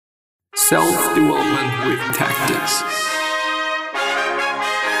Self-development with tactics.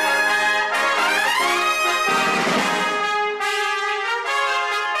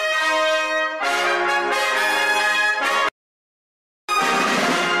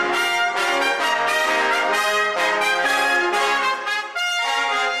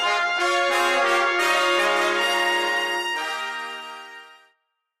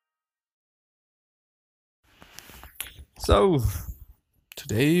 So,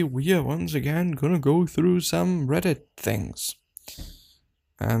 today we are once again gonna go through some Reddit things.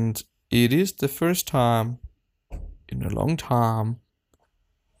 And it is the first time in a long time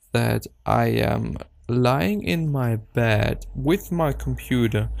that I am lying in my bed with my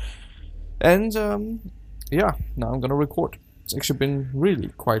computer. And yeah, now I'm gonna record. It's actually been really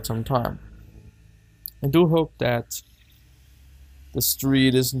quite some time. I do hope that the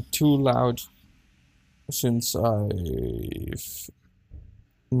street isn't too loud since I've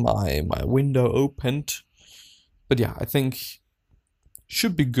my window opened. But yeah, I think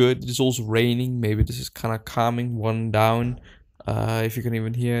should be good. It's also raining. Maybe this is kind of calming one down. If you can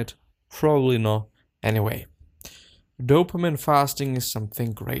even hear it. Probably not. Anyway, dopamine fasting is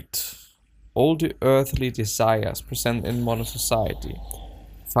something great. All the earthly desires present in modern society.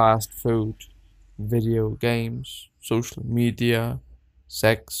 Fast food, video games, social media,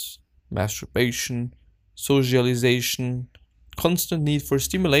 sex, masturbation, socialization, constant need for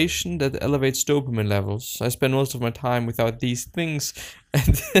stimulation that elevates dopamine levels. I spend most of my time without these things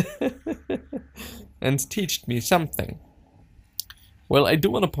and and teach me something. Well, I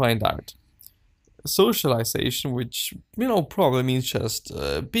do want to point out socialization, which probably means just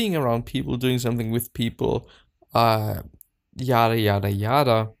being around people, doing something with people, yada yada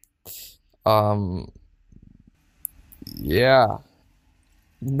yada. Yeah,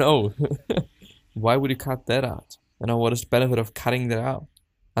 no. Why would you cut that out? What is the benefit of cutting that out?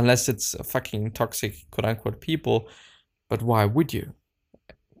 Unless it's a fucking toxic, quote unquote, people. But why would you?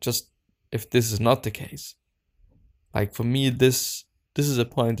 Just if this is not the case. Like for me, this is a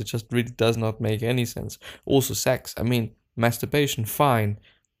point that just really does not make any sense. Also, sex. Masturbation, fine.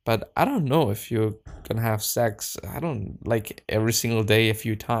 But I don't know if you're gonna have sex, I don't like every single day a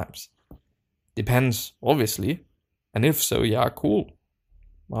few times. Depends, obviously. And if so, yeah, cool.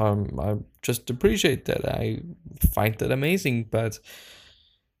 I just appreciate that. I find that amazing, but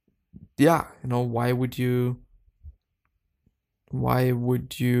yeah, why would you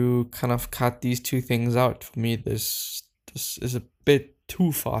kind of cut these two things out? For me, this is a bit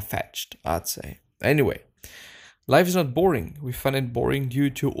too far-fetched, I'd say. Anyway, life is not boring. We find it boring due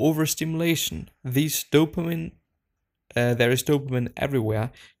to overstimulation. There is dopamine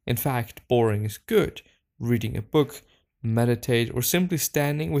everywhere. In fact, boring is good. Reading a book, meditate, or simply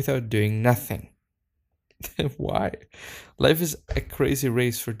standing without doing nothing. Why? Life is a crazy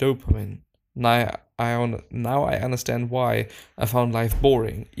race for dopamine. Now I understand why I found life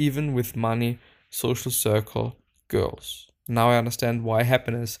boring, even with money, social circle, girls. Now I understand why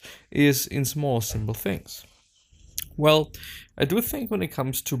happiness is in small, simple things. Well, I do think when it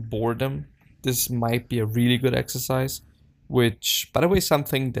comes to boredom, this might be a really good exercise, which, by the way, is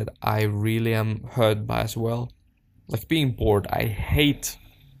something that I really am hurt by as well. Like being bored, I hate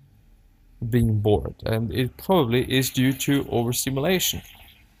being bored, and it probably is due to overstimulation.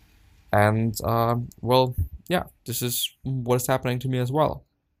 And well, yeah, this is what is happening to me as well.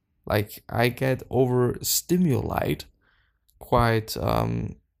 Like I get overstimulated quite,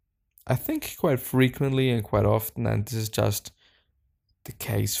 I think quite frequently and quite often, and this is just the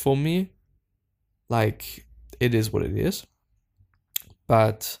case for me. Like it is what it is.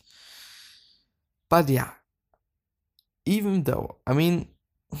 But yeah, even though, I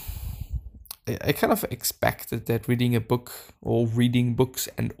kind of expected that reading a book or reading books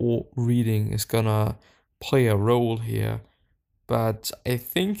and or reading is gonna play a role here, but I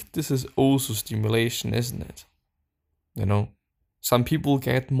think this is also stimulation, isn't it? Some people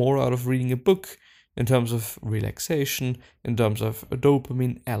get more out of reading a book in terms of relaxation, in terms of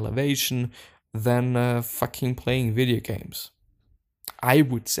dopamine elevation, than fucking playing video games. I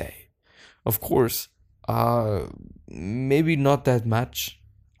would say. Of course, maybe not that much.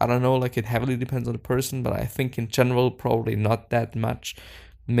 I don't know, like it heavily depends on the person, but I think in general, probably not that much.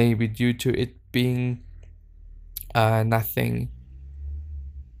 Maybe due to it being nothing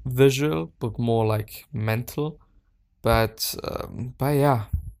visual, but more like mental. But yeah,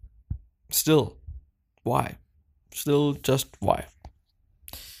 still, why? Still, just why?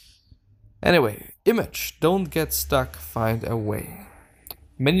 Anyway, image. Don't get stuck, find a way.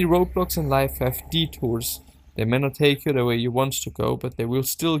 Many roadblocks in life have detours. They may not take you the way you want to go, but they will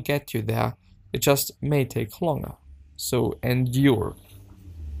still get you there. It just may take longer. So endure.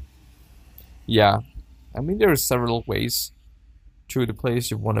 Yeah, I mean, there are several ways to the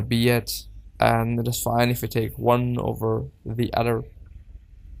place you want to be at, and it is fine if you take one over the other.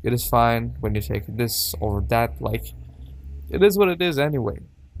 It is fine when you take this over that. Like, it is what it is anyway,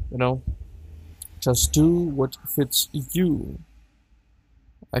 you know? Just do what fits you.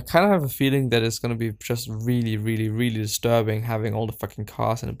 I kind of have a feeling that it's gonna be just really, really, really disturbing having all the fucking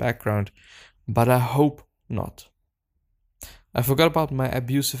cars in the background, but I hope not. I forgot about my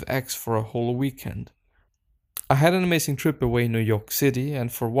abusive ex for a whole weekend. I had an amazing trip away in New York City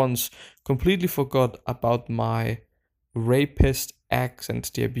and for once completely forgot about my rapist ex and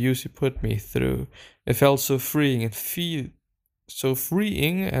the abuse he put me through. It felt so freeing and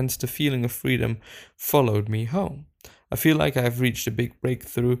the feeling of freedom followed me home. I feel like I've reached a big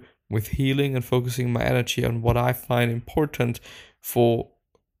breakthrough with healing and focusing my energy on what I find important for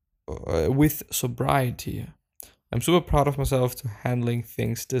with sobriety. I'm super proud of myself to handling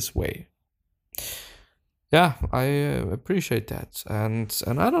things this way. Yeah, I appreciate that, and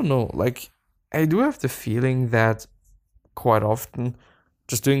I don't know, like I do have the feeling that quite often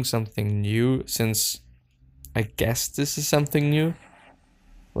just doing something new, since I guess this is something new,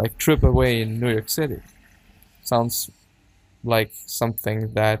 like trip away in New York City, sounds like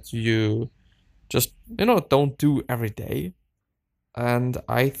something that you just don't do every day. And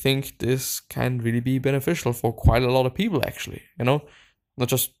I think this can really be beneficial for quite a lot of people, actually. Not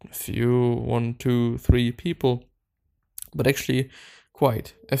just a few, one, two, three people, but actually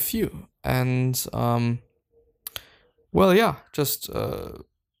quite a few. And well, yeah, just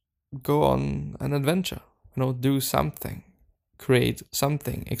go on an adventure. Do something, create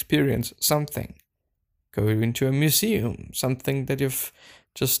something, experience something. Go into a museum, something that you've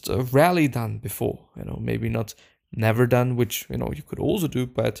just rarely done before. Maybe not never done, which you could also do,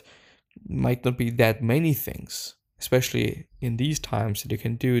 but might not be that many things, especially in these times, that you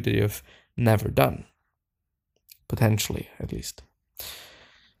can do that you've never done, potentially at least.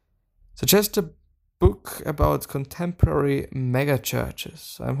 Suggest a book about contemporary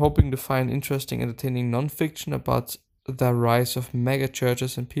megachurches. I'm hoping to find interesting, entertaining nonfiction about the rise of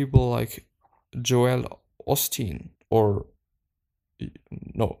megachurches and people like Joel Osteen, or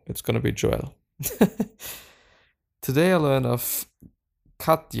no, it's gonna be Joel. Today I learned of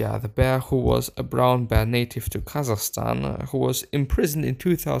Katya, the bear who was a brown bear native to Kazakhstan, who was imprisoned in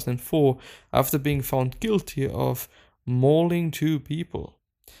 2004 after being found guilty of mauling two people.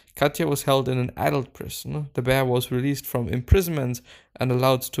 Katya was held in an adult prison. The bear was released from imprisonment and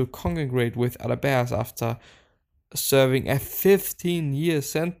allowed to congregate with other bears after serving a 15-year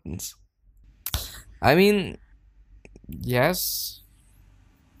sentence. I mean, yes,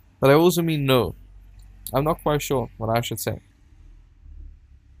 but I also mean no. I'm not quite sure what I should say.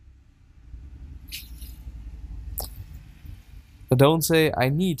 But don't say I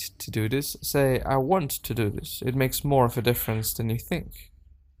need to do this, say I want to do this. It makes more of a difference than you think.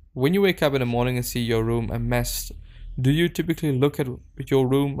 When you wake up in the morning and see your room a mess, do you typically look at your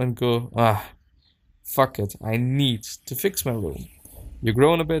room and go, fuck it, I need to fix my room? You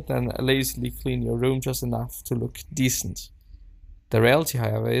groan a bit and lazily clean your room just enough to look decent. The reality,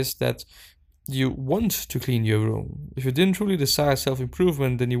 however, is that you want to clean your room. If you didn't truly desire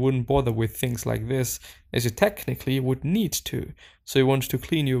self-improvement, then you wouldn't bother with things like this, as you technically would need to. So you want to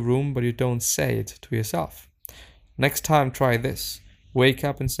clean your room, but you don't say it to yourself. Next time, try this. Wake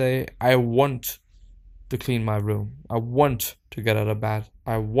up and say, I want to clean my room. I want to get out of bed.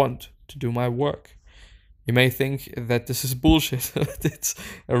 I want to do my work. You may think that this is bullshit, but it's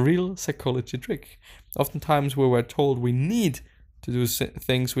a real psychology trick. Oftentimes we were told we need to do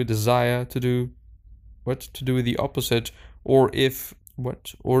things we desire to do, to do the opposite, or if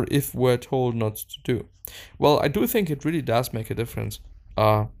we're told not to do. Well, I do think it really does make a difference.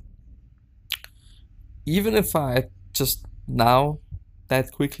 Even if I just now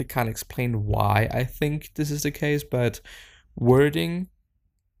that quickly can't explain why I think this is the case, but wording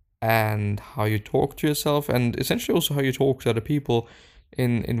and how you talk to yourself, and essentially also how you talk to other people,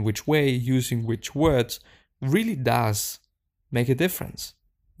 in which way, using which words, really does make a difference,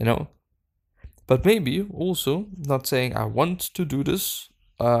 But maybe also not saying I want to do this,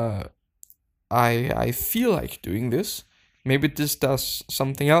 I feel like doing this. Maybe this does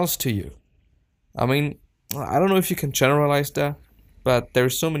something else to you. I mean, I don't know if you can generalize that, but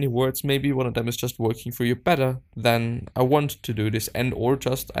there's so many words. Maybe one of them is just working for you better than I want to do this, and or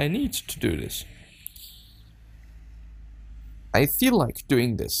just I need to do this. I feel like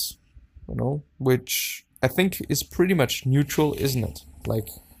doing this, which I think is pretty much neutral, isn't it? Like,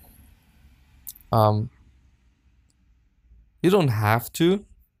 you don't have to.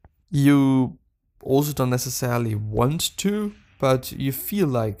 You also don't necessarily want to, but you feel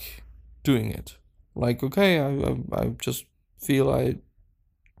like doing it. Like, okay, I just feel I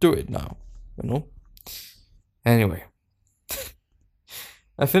do it now, you know? Anyway,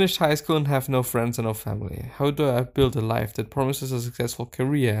 I finished high school and have no friends and no family. How do I build a life that promises a successful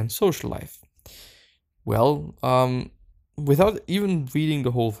career and social life? Well, without even reading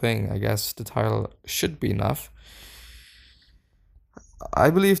the whole thing, I guess the title should be enough. I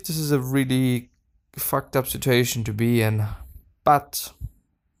believe this is a really fucked up situation to be in, but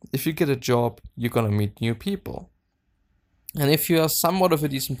if you get a job, you're gonna meet new people. And if you are somewhat of a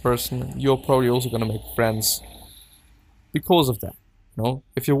decent person, you're probably also gonna make friends because of that. You know,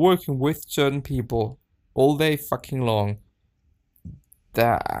 if you're working with certain people all day fucking long,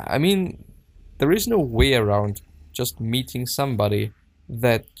 I mean, there is no way around just meeting somebody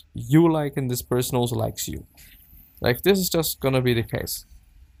that you like and this person also likes you. Like, this is just gonna be the case,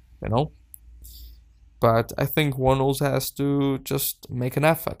 you know? But I think one also has to just make an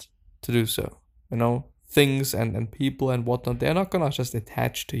effort to do so, you know? Things and people and whatnot, they're not gonna just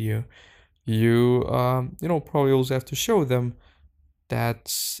attach to you. You, probably also have to show them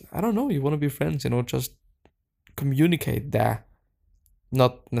that, I don't know, you wanna be friends, just communicate that.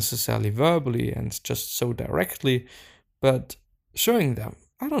 Not necessarily verbally and just so directly, but showing them.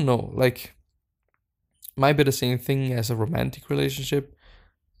 I don't know, like, might be the same thing as a romantic relationship.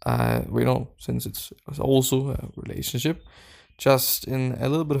 Since it's also a relationship, just in a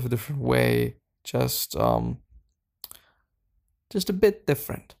little bit of a different way, just a bit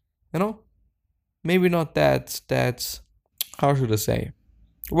different, you know? Maybe not that how should I say?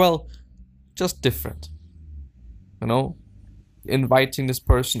 Well, just different. You know? Inviting this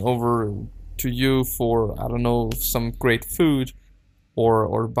person over to you for, I don't know, some great food,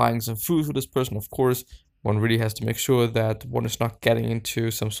 or buying some food for this person. Of course, one really has to make sure that one is not getting into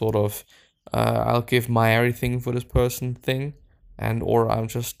some sort of I'll give my everything for this person thing, and or I'm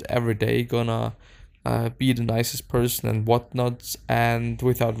just every day gonna be the nicest person and whatnot, and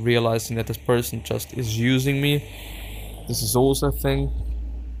without realizing that this person just is using me. This is also a thing.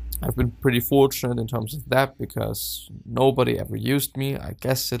 I've been pretty fortunate in terms of that because nobody ever used me, I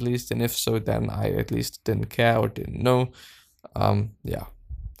guess at least, and if so, then I at least didn't care or didn't know. Yeah.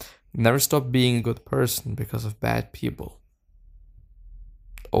 Never stop being a good person because of bad people.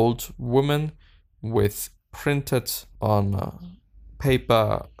 Old woman with printed on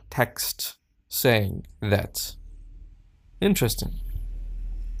paper text saying that. Interesting.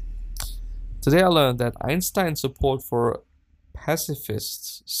 Today I learned that Einstein's support for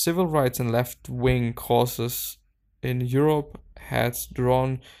pacifists, civil rights, and left-wing causes in Europe had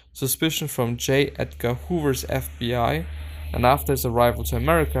drawn suspicion from J. Edgar Hoover's FBI, and after his arrival to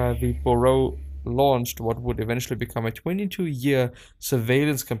America, the Bureau launched what would eventually become a 22-year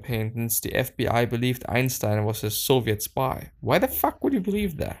surveillance campaign since the FBI believed Einstein was a Soviet spy. Why the fuck would you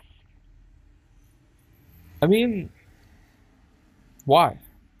believe that? I mean, why?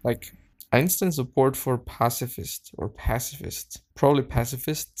 Like, Einstein's support for pacifists, probably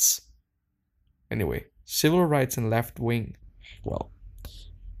pacifists. Anyway, civil rights and left wing. Well,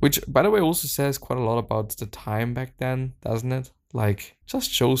 which, by the way, also says quite a lot about the time back then, doesn't it? Like,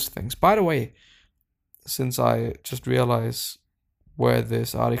 just shows things. By the way, since I just realized where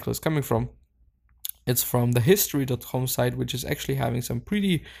this article is coming from, it's from the history.com site, which is actually having some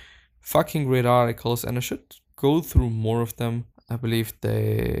pretty fucking great articles, and I should go through more of them. I believe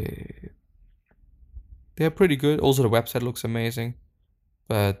they're pretty good. Also, the website looks amazing.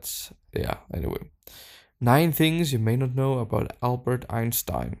 But yeah, anyway. 9 things you may not know about Albert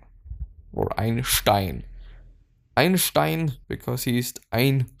Einstein. Or Einstein. Einstein, because he's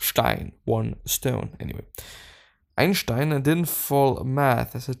Einstein, 1 stone. Anyway. Einstein didn't fall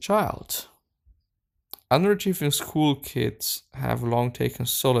math as a child. Underachieving school kids have long taken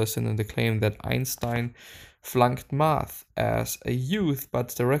solace in the claim that Einstein flunked math as a youth, but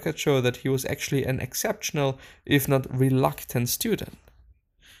the records show that he was actually an exceptional, if not reluctant, student.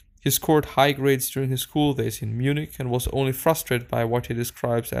 He scored high grades during his school days in Munich and was only frustrated by what he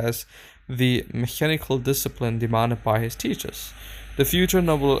describes as the mechanical discipline demanded by his teachers. The future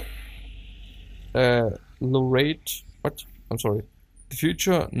Nobel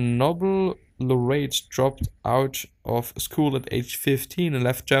laureate dropped out of school at age 15 and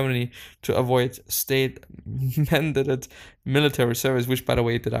left Germany to avoid state-mandated military service, which, by the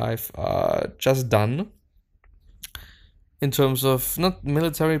way, that I've just done. In terms of, not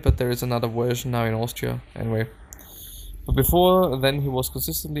military, but there is another version now in Austria, anyway. But before then, he was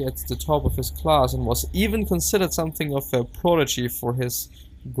consistently at the top of his class and was even considered something of a prodigy for his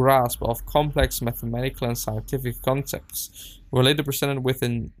grasp of complex mathematical and scientific concepts. Were later presented with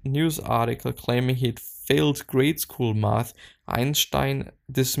a news article claiming he'd failed grade school math, Einstein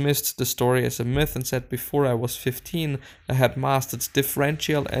dismissed the story as a myth and said, "Before I was 15, I had mastered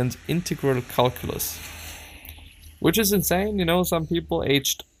differential and integral calculus." Which is insane, you know, some people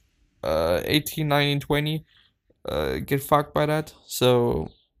aged 18, 19, 20 get fucked by that. So,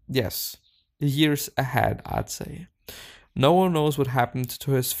 yes, years ahead, I'd say. No one knows what happened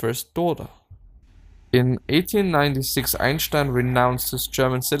to his first daughter. In 1896, Einstein renounced his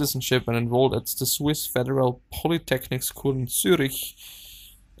German citizenship and enrolled at the Swiss Federal Polytechnic School in Zurich.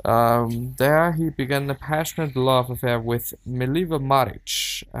 There he began a passionate love affair with Miliva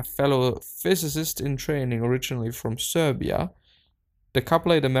Maric, a fellow physicist in training originally from Serbia. The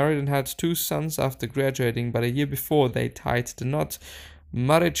couple later married and had 2 sons after graduating, but a year before they tied the knot,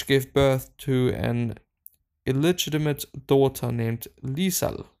 Maric gave birth to an illegitimate daughter named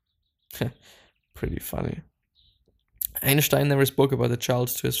Liesl. Pretty funny. Einstein never spoke about the child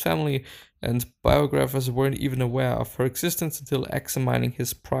to his family, and biographers weren't even aware of her existence until examining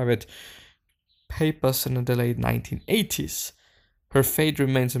his private papers in the late 1980s. Her fate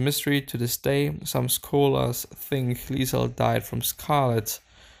remains a mystery to this day. Some scholars think Liesl died from scarlet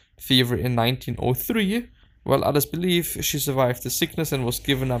fever in 1903, while others believe she survived the sickness and was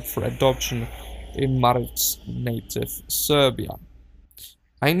given up for adoption in Maric's native Serbia.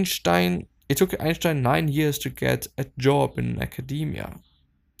 It took Einstein 9 years to get a job in academia.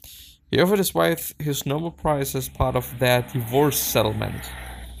 He offered his wife his Nobel Prize as part of their divorce settlement.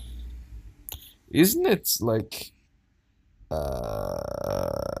 Isn't it like...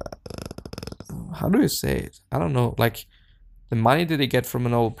 how do you say it? I don't know. Like, the money that they get from a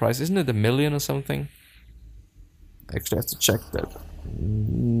Nobel Prize, isn't it $1 million or something? Actually, I have to check that.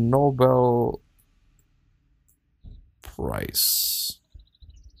 Nobel Prize.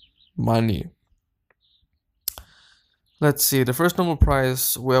 Money. Let's see, the first Nobel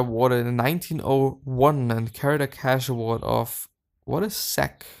Prize were awarded in 1901 and carried a cash award of, what is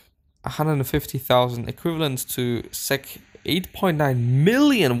SEK? 150,000, equivalent to SEK 8.9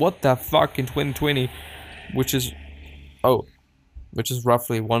 million, what the fuck, in 2020, which is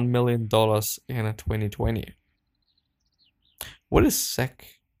roughly $1 million in 2020. What is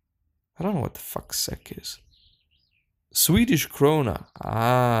SEK? I don't know what the fuck SEK is. Swedish krona.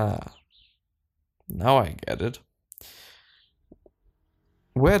 Ah, now I get it.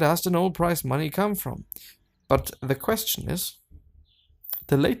 Where does the Nobel Prize money come from? But the question is,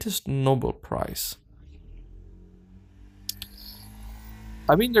 the latest Nobel Prize.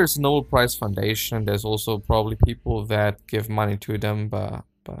 I mean, there's a Nobel Prize Foundation. There's also probably people that give money to them, but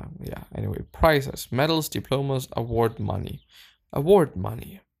yeah. Anyway, prizes, medals, diplomas, award money. Award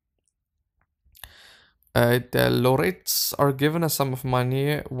money. The laureates are given a sum of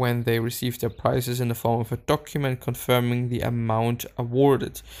money when they receive their prizes in the form of a document confirming the amount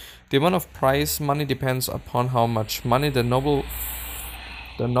awarded. The amount of prize money depends upon how much money the Nobel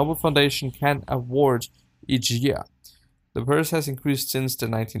Foundation can award each year. The purse has increased since the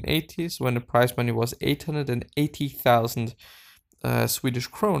 1980s, when the prize money was 880,000 Swedish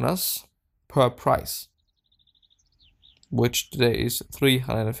kronas per prize, which today is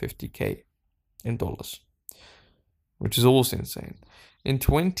 350k in dollars, which is also insane. In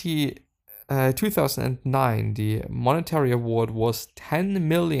 2009, the monetary award was 10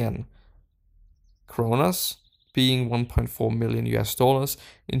 million kronas, being 1.4 million US dollars.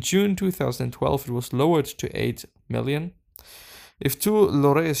 In June 2012, it was lowered to 8 million. If 2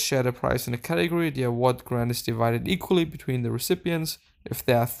 laureates share the prize in a category, the award grant is divided equally between the recipients. If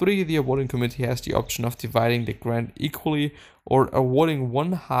there are 3, the awarding committee has the option of dividing the grant equally or awarding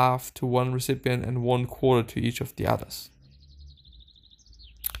 1/2 to one recipient and 1/4 to each of the others.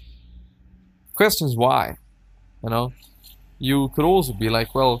 Question is why? You know, you could also be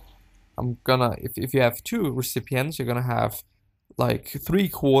like, well, if you have 2 recipients, you're gonna have like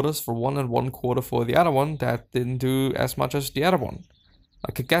 3/4 for one and 1/4 for the other one that didn't do as much as the other one.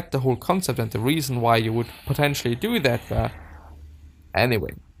 I could get the whole concept and the reason why you would potentially do that, but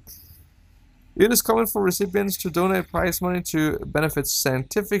anyway. It is common for recipients to donate prize money to benefit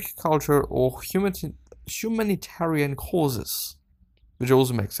scientific, culture, or humanitarian causes, which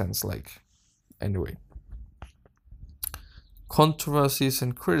also makes sense, like, anyway. Controversies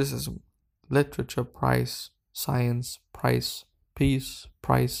and criticism. Literature prize, science prize, peace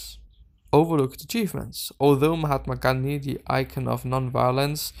prize. Overlooked achievements. Although Mahatma Gandhi, the icon of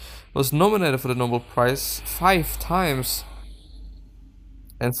non-violence, was nominated for the Nobel Prize 5 times,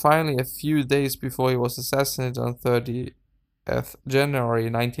 and finally, a few days before he was assassinated on 30th January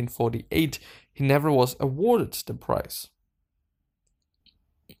 1948, he never was awarded the prize,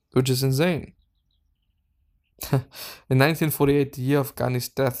 which is insane. In 1948, the year of Gandhi's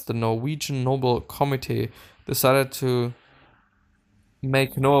death, the Norwegian Nobel Committee decided to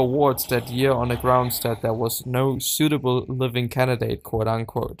make no awards that year on the grounds that there was no suitable living candidate, quote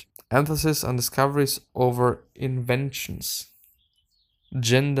unquote. Emphasis on discoveries over inventions.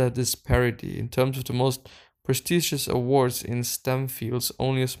 Gender disparity. In terms of the most prestigious awards in STEM fields,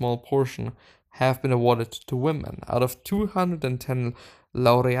 only a small portion have been awarded to women. Out of 210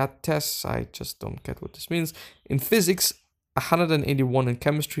 laureates, I just don't get what this means, in physics, 181 in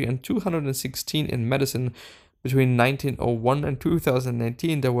chemistry, and 216 in medicine. Between 1901 and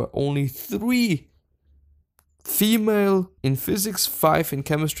 2019, there were only 3 female in physics, 5 in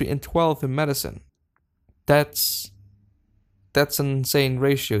chemistry, and 12 in medicine. That's an insane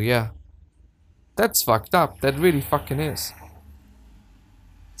ratio, yeah. That's fucked up. That really fucking is.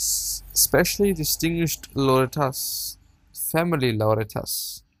 Especially distinguished laureates, family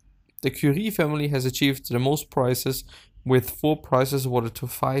laureates. The Curie family has achieved the most prizes, with 4 prizes awarded to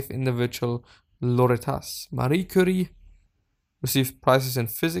 5 individual laureates. Marie Curie received prizes in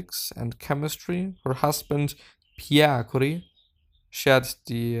physics and chemistry. Her husband, Pierre Curie, shared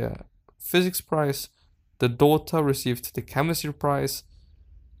the physics prize. The daughter received the chemistry prize.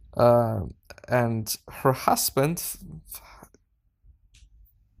 And her husband,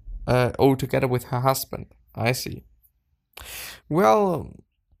 together with her husband. I see. Well,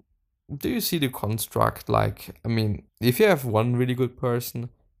 do you see the construct? Like, I mean, if you have one really good person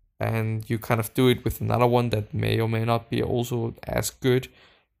and you kind of do it with another one that may or may not be also as good,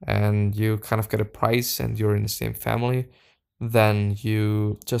 and you kind of get a prize and you're in the same family, then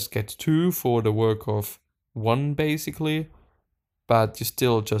you just get 2 for the work of one, basically, but you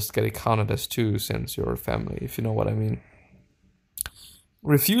still just get it counted as 2 since you're a family, if you know what I mean.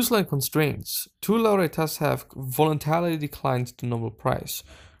 Refusal and constraints. 2 laureates have voluntarily declined the Nobel Prize.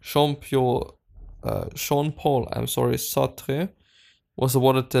 Jean-Paul Sartre was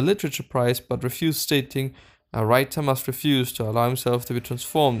awarded the Literature Prize but refused, stating, "A writer must refuse to allow himself to be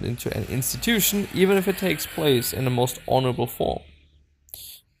transformed into an institution, even if it takes place in the most honorable form."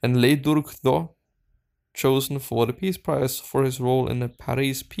 And Le Dourdan, chosen for the Peace Prize for his role in the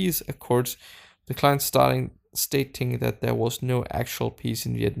Paris Peace Accords, declined, stating that there was no actual peace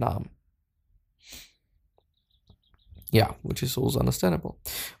in Vietnam. Yeah, which is also understandable.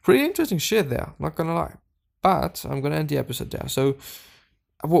 Pretty interesting shit there, not gonna lie. But I'm gonna end the episode there. So,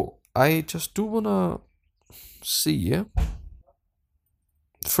 well, I just do wanna see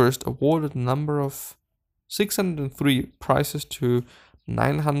first awarded number of 603 prizes to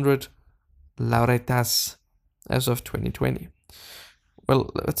 900 laureates as of 2020.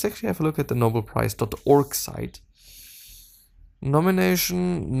 Well, let's actually have a look at the nobelprize.org site.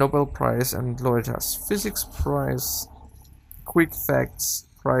 Nomination, Nobel Prize and laureates. Physics Prize, Quick Facts,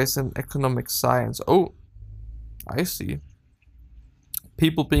 Prize in Economic Science. Oh, I see.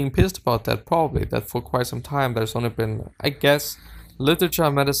 People being pissed about that, probably, that for quite some time there's only been, I guess, literature,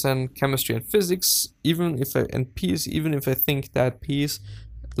 medicine, chemistry, and physics, even if I think that peace,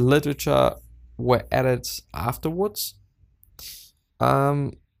 literature were added afterwards.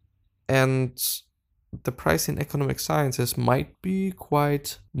 And the prize in economic sciences might be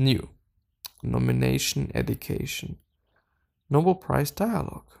quite new. Nomination, education. Nobel Prize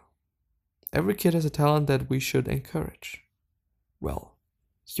dialogue. Every kid has a talent that we should encourage. Well,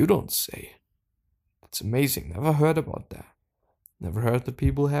 you don't say. That's amazing. Never heard about that. Never heard that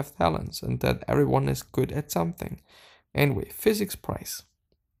people have talents and that everyone is good at something. Anyway, physics prize.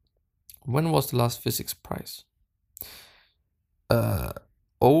 When was the last physics prize?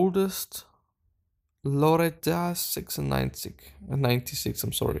 Oldest laureate 96,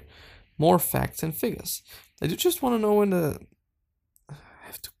 I'm sorry. More facts and figures. I do just want to know when I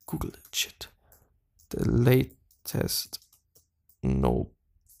have to Google that shit. The latest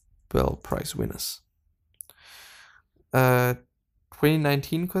Nobel Prize winners.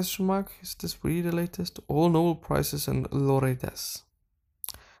 2019 question mark. Is this really the latest? All Nobel Prizes and laureates.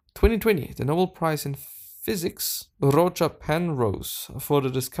 2020, the Nobel Prize in Physics, Roger Penrose, for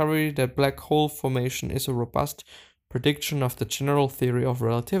the discovery that black hole formation is a robust prediction of the general theory of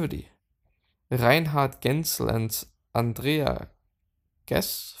relativity. Reinhard Genzel and Andrea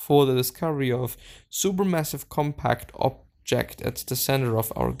Ghez for the discovery of supermassive compact object at the center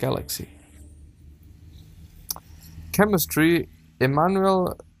of our galaxy. Chemistry,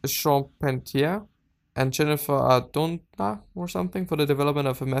 Emmanuel Charpentier and Jennifer Doudna or something for the development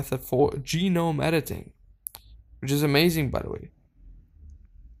of a method for genome editing, which is amazing, by the way.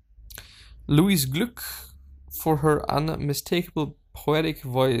 Louise Gluck for her unmistakable poetic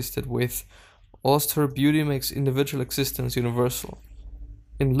voice that with all her beauty makes individual existence universal.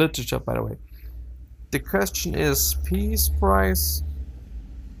 In literature, by the way. The question is Peace Prize,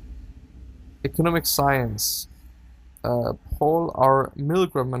 Economic Science. Paul R.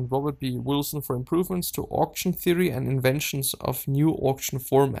 Milgram and Robert B. Wilson for improvements to auction theory and inventions of new auction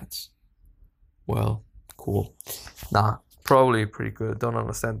formats. Well, cool. Nah, probably pretty good. Don't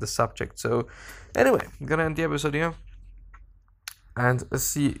understand the subject. So, anyway, I'm gonna end the episode here. And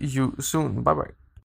see you soon. Bye bye.